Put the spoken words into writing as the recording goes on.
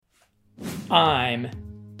I'm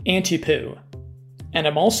Anti-Poo, and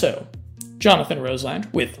I'm also Jonathan Roseland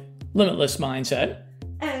with Limitless Mindset.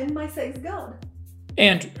 And my sex god.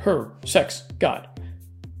 And her sex god.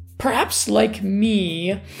 Perhaps like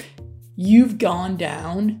me, you've gone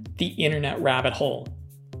down the internet rabbit hole.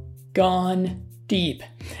 Gone deep.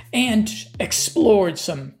 And explored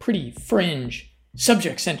some pretty fringe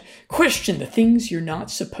subjects and questioned the things you're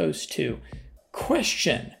not supposed to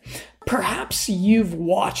question. Perhaps you've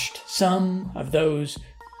watched some of those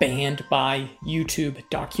banned by YouTube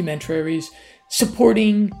documentaries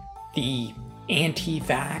supporting the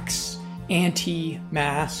anti-vax,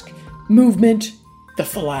 anti-mask movement, the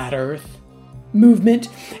flat earth movement,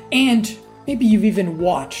 and maybe you've even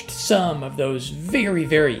watched some of those very,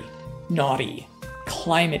 very naughty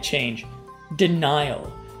climate change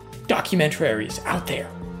denial documentaries out there.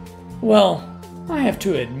 Well, I have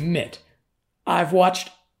to admit, I've watched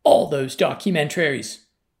all those documentaries,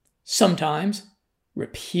 sometimes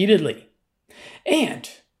repeatedly. And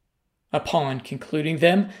upon concluding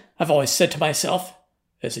them, I've always said to myself,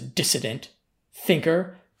 as a dissident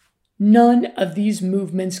thinker, none of these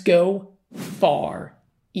movements go far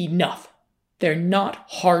enough. They're not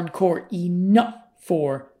hardcore enough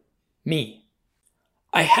for me.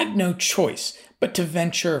 I had no choice but to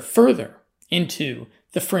venture further into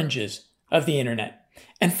the fringes of the internet.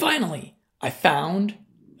 And finally, I found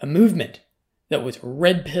a movement that was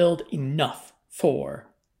red-pilled enough for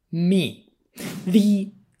me.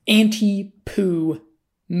 The anti-poo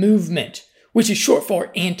movement, which is short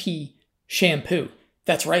for anti-shampoo.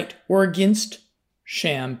 That's right, we're against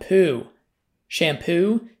shampoo.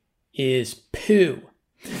 Shampoo is poo.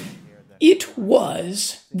 It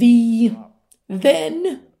was the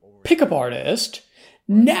then pickup artist,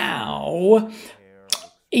 now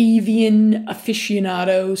avian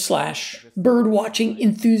aficionado / bird-watching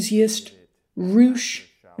enthusiast Roosh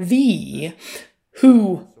V,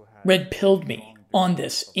 who red-pilled me on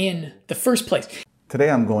this in the first place. Today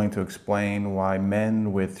I'm going to explain why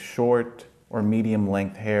men with short or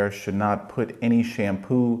medium-length hair should not put any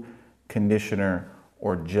shampoo, conditioner,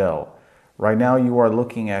 or gel. Right now you are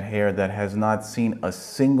looking at hair that has not seen a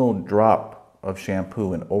single drop of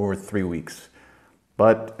shampoo in over 3 weeks.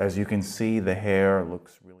 But as you can see, the hair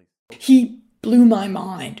looks really... He blew my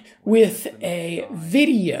mind with a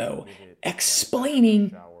video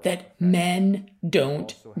explaining that men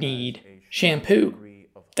don't need shampoo.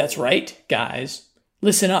 That's right, guys.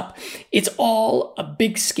 Listen up. It's all a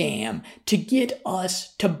big scam to get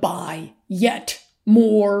us to buy yet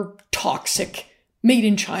more toxic, made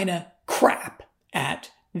in China crap at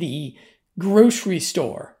the grocery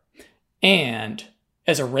store. And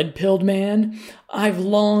as a red-pilled man, I've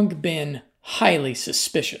long been highly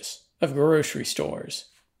suspicious of grocery stores.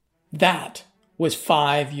 That was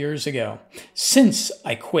 5 years ago. Since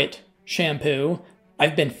I quit shampoo,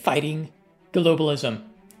 I've been fighting globalism.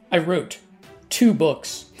 I wrote 2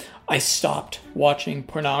 books. I stopped watching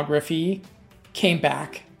pornography, came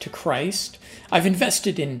back to Christ. I've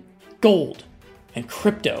invested in gold and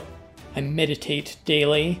crypto. I meditate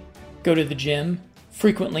daily, go to the gym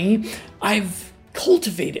frequently. I've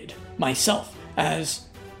cultivated myself as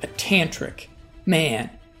a tantric man,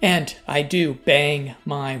 and I do bang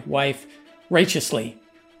my wife righteously.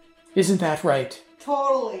 Isn't that right?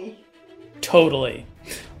 Totally.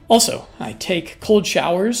 Also, I take cold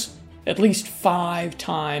showers at least 5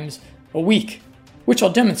 times a week, which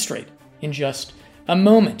I'll demonstrate in just a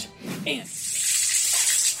moment. And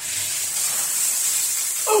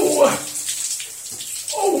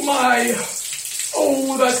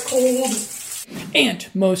that's cold. And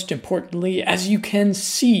most importantly, as you can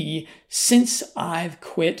see, since I've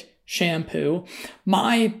quit shampoo,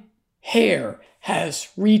 my hair has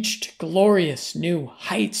reached glorious new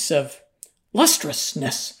heights of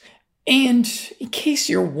lustrousness. And in case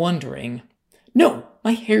you're wondering, no,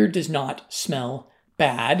 my hair does not smell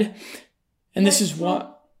bad. And this is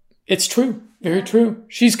what... It's true. Very true.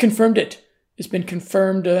 She's confirmed it. It's been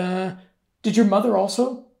confirmed. Did your mother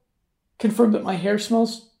also confirm that my hair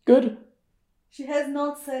smells good? She has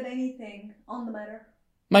not said anything on the matter.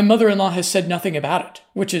 My mother-in-law has said nothing about it,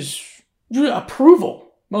 which is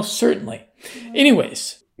approval, most certainly. Mm-hmm.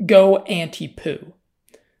 Anyways, go anti-poo.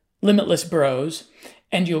 Limitless Bros,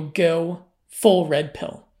 and you'll go full red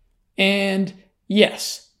pill. And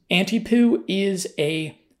yes, anti-poo is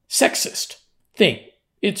a sexist thing.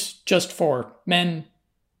 It's just for men.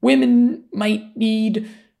 Women might need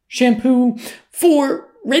shampoo. For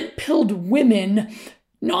red-pilled women,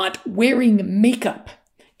 not wearing makeup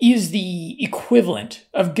is the equivalent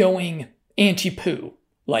of going anti-poo,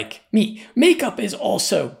 like me. Makeup is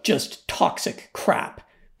also just toxic crap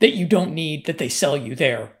that you don't need that they sell you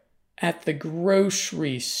there at the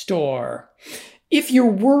grocery store. If you're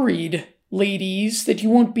worried, ladies, that you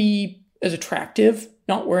won't be as attractive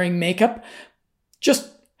not wearing makeup, just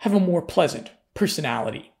have a more pleasant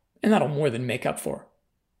personality, and that'll more than make up for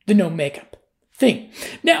the no makeup thing.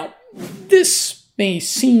 Now, this may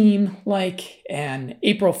seem like an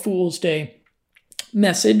April Fool's Day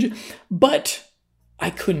message, but I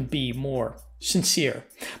couldn't be more sincere.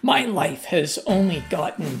 My life has only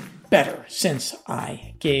gotten better since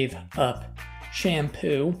I gave up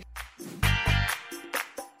shampoo.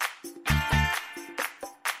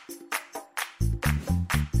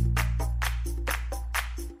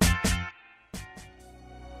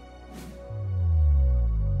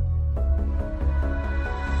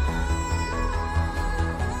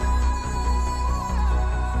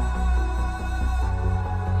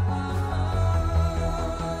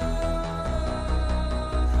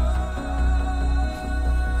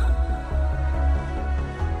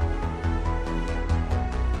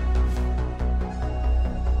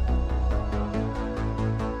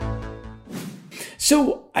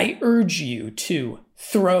 So I urge you to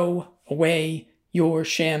throw away your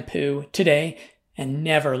shampoo today and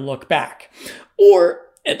never look back. Or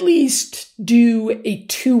at least do a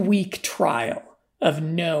 2-week trial of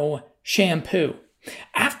no shampoo.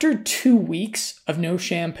 After 2 weeks of no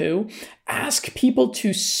shampoo, ask people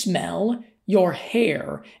to smell your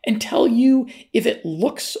hair and tell you if it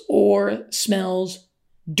looks or smells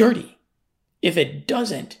dirty. If it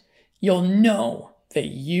doesn't, you'll know that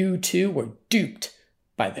you too were duped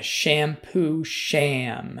by the shampoo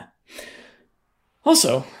sham.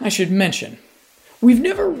 Also, I should mention, we've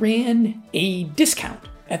never ran a discount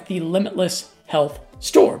at the Limitless Health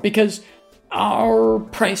store because our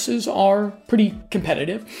prices are pretty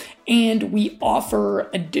competitive and we offer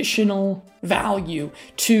additional value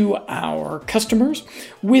to our customers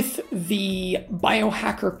with the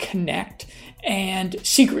Biohacker Connect and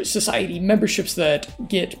Secret Society memberships that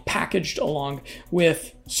get packaged along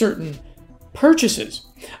with certain purchases.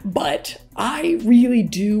 But I really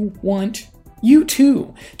do want you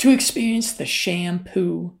too to experience the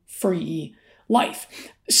shampoo-free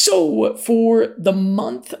life. So for the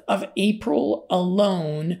month of April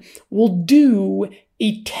alone, we'll do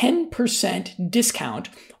a 10% discount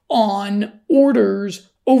on orders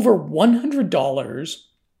over $100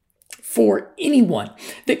 for anyone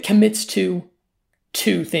that commits to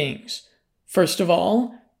 2 things. First of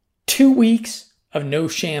all, 2 weeks of no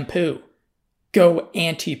shampoo. Go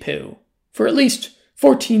anti-poo for at least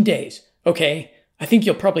 14 days, okay? I think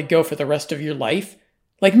you'll probably go for the rest of your life,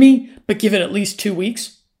 like me, but give it at least 2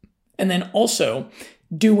 weeks. And then also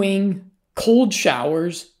doing cold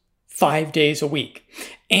showers 5 days a week.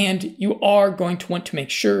 And you are going to want to make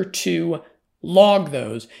sure to log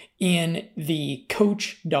those in the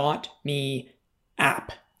Coach.me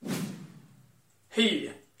app.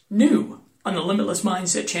 Hey, new on the Limitless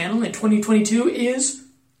Mindset channel in 2022 is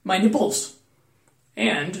my nipples.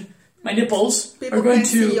 And my nipples People are going can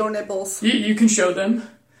to... see your nipples. You can show them.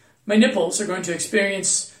 My nipples are going to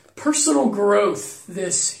experience personal growth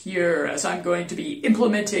this year as I'm going to be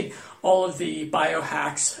implementing all of the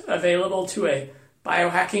biohacks available to a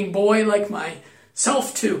biohacking boy like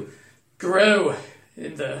myself to grow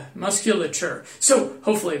in the musculature. So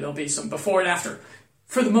hopefully there'll be some before and after.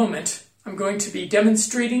 For the moment, I'm going to be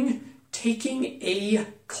demonstrating taking a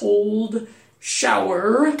cold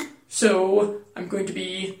shower. So I'm going to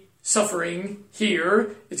be suffering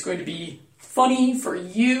here. It's going to be funny for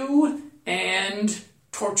you and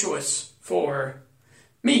tortuous for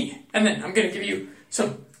me. And then I'm going to give you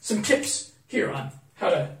some tips here on how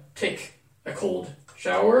to take a cold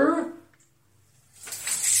shower.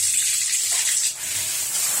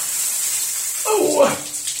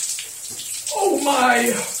 Oh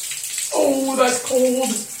my. Oh, that's cold.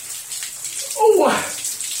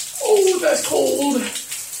 Oh, that's cold.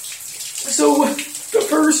 So the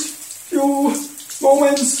first few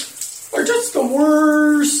moments are just the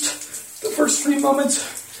worst. The first 3 moments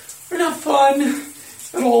are not fun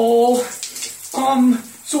at all.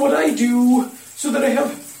 So what I do so that I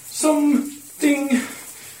have something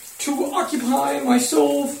to occupy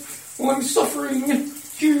myself while I'm suffering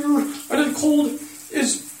here under the cold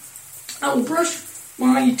is I will brush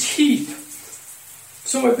my teeth.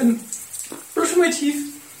 So I've been brushing my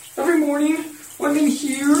teeth every morning when I'm in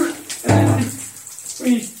here, and then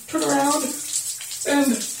we turn around and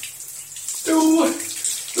do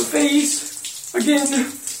the face again a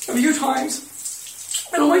few times.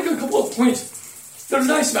 And I'll make a couple of points that are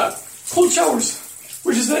nice about cold showers,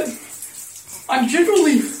 which is that I'm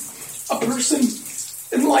generally a person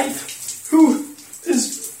in life who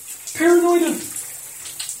is paranoid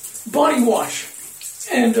of body wash.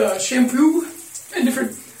 and shampoo and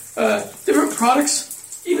different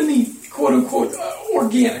products, even the quote-unquote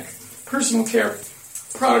organic personal care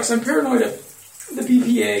products. I'm paranoid of the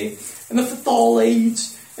BPA and the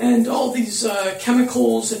phthalates and all these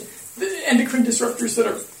chemicals and the endocrine disruptors that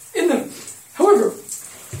are in them. However,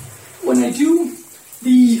 when I do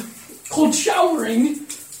the cold showering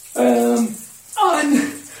on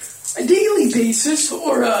a daily basis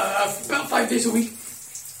or about 5 days a week,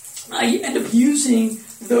 I end up using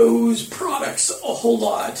those products a whole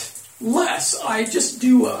lot less. I just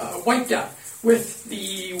do a wipe down with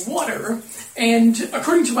the water, and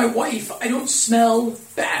according to my wife, I don't smell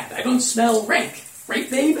bad. I don't smell rank. Right,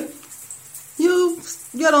 babe? You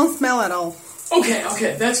don't smell at all. Okay,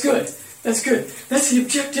 that's good. That's the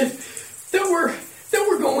objective that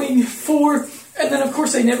we're going for. And then, of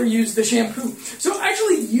course, I never use the shampoo. So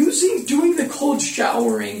actually doing the cold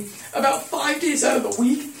showering about 5 days out of the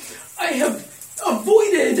week,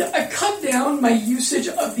 I've cut down my usage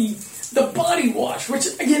of the body wash, which,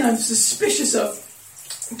 again, I'm suspicious of,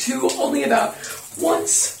 to only about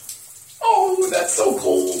once. Oh, that's so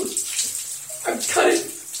cold. I've cut it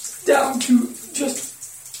down to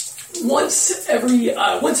just once every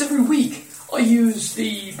week I'll use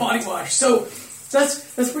the body wash. So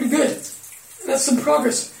that's pretty good. That's some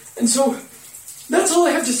progress. And so that's all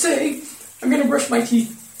I have to say. I'm going to brush my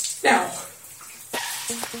teeth now.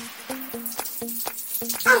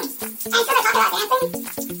 And so we're talking about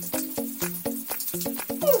dancing?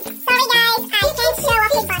 Sorry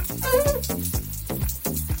guys, I can't show a pig butt.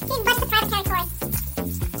 Pig butt's the private territory.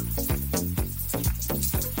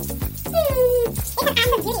 It's an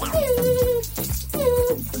act of beauty though.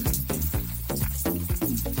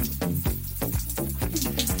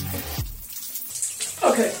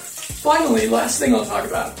 Okay, finally, last thing I'll talk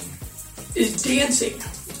about is dancing.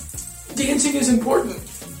 Dancing is important.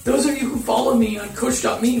 Those of you who follow me on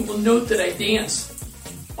Coach.me will note that I dance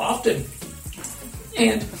often.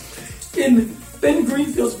 And in Ben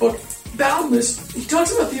Greenfield's book, Boundless, he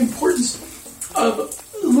talks about the importance of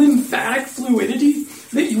lymphatic fluidity,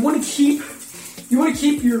 that you want to keep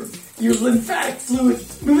your lymphatic fluid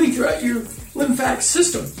moving throughout your lymphatic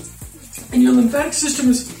system. And your lymphatic system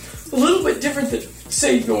is a little bit different than,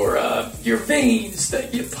 say, your veins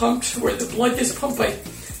that get pumped, where the blood gets pumped by,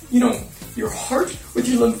 your heart. With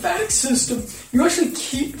your lymphatic system, you actually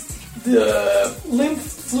keep the lymph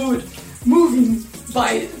fluid moving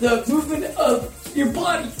by the movement of your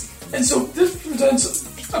body. And so this presents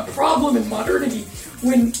a problem in modernity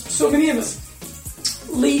when so many of us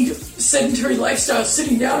lead sedentary lifestyles,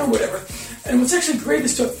 sitting down or whatever. And what's actually great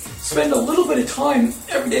is to spend a little bit of time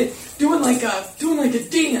every day doing like a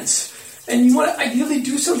dance. And you want to ideally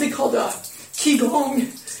do something called Qigong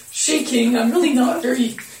shaking. I'm really not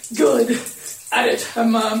very good at it.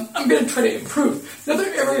 I'm going to try to improve. Another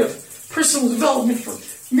area of personal development for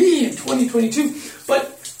me in 2022.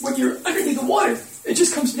 But when you're underneath the water, it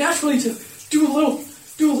just comes naturally to do a little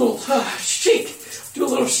shake, do a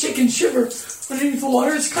little shake and shiver underneath the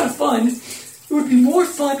water. It's kind of fun. It would be more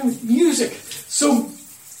fun with music. So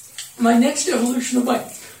my next evolution of my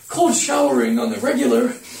cold showering on the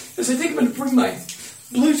regular is I think I'm going to bring my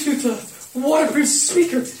Bluetooth waterproof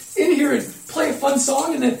speaker in here and play a fun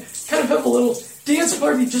song and then kind of have a little dance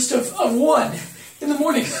party just of one in the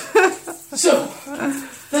morning. So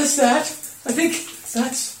that's that. I think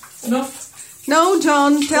that's enough. No,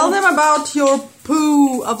 John, tell them about your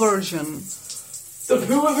poo aversion. The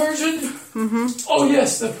poo aversion? Mm-hmm. Oh,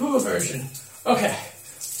 yes, the poo aversion. Okay.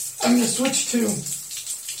 I'm going to switch to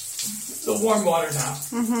the warm water now.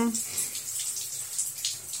 Mm-hmm.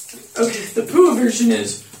 Okay, the poo aversion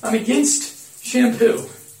is I'm against shampoo.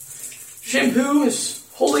 Shampoo is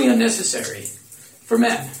wholly unnecessary for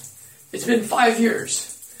men. It's been 5 years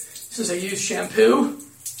since I used shampoo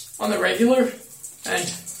on the regular,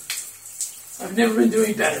 and I've never been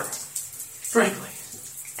doing better, frankly.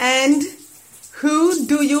 And who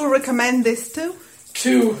do you recommend this to?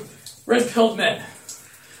 To red-pilled men.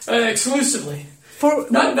 Exclusively.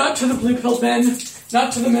 Not to the blue-pilled men,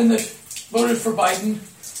 not to the men that voted for Biden,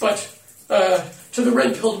 but to the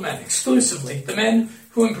red-pilled men exclusively. The men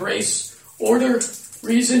who embrace order,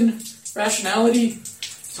 reason, rationality,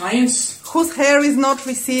 science. Whose hair is not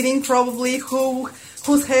receding, probably.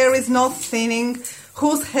 Whose hair is not thinning.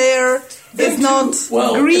 Whose hair is not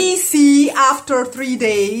greasy after 3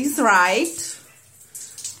 days, right?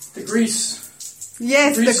 The grease.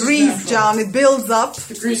 Yes, the grease, John. It builds up.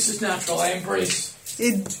 The grease is natural. I embrace.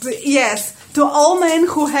 Yes, to all men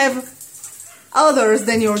who have others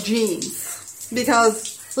than your genes.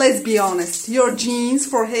 Because, let's be honest, your genes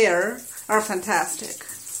for hair are fantastic.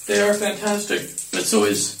 They are fantastic, but so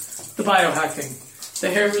is the biohacking. The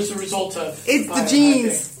hair is a result of It's the biohacking.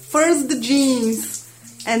 genes. First the genes,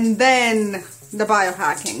 and then the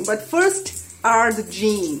biohacking. But first are the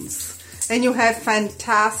genes. And you have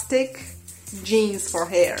fantastic genes for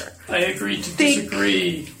hair. I agree to Thick.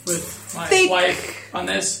 disagree with my Thick. wife on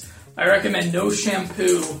this. I recommend no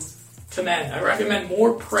shampoo to men. I recommend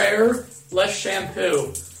more prayer, less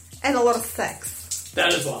shampoo. And a lot of sex.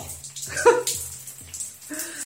 That as well.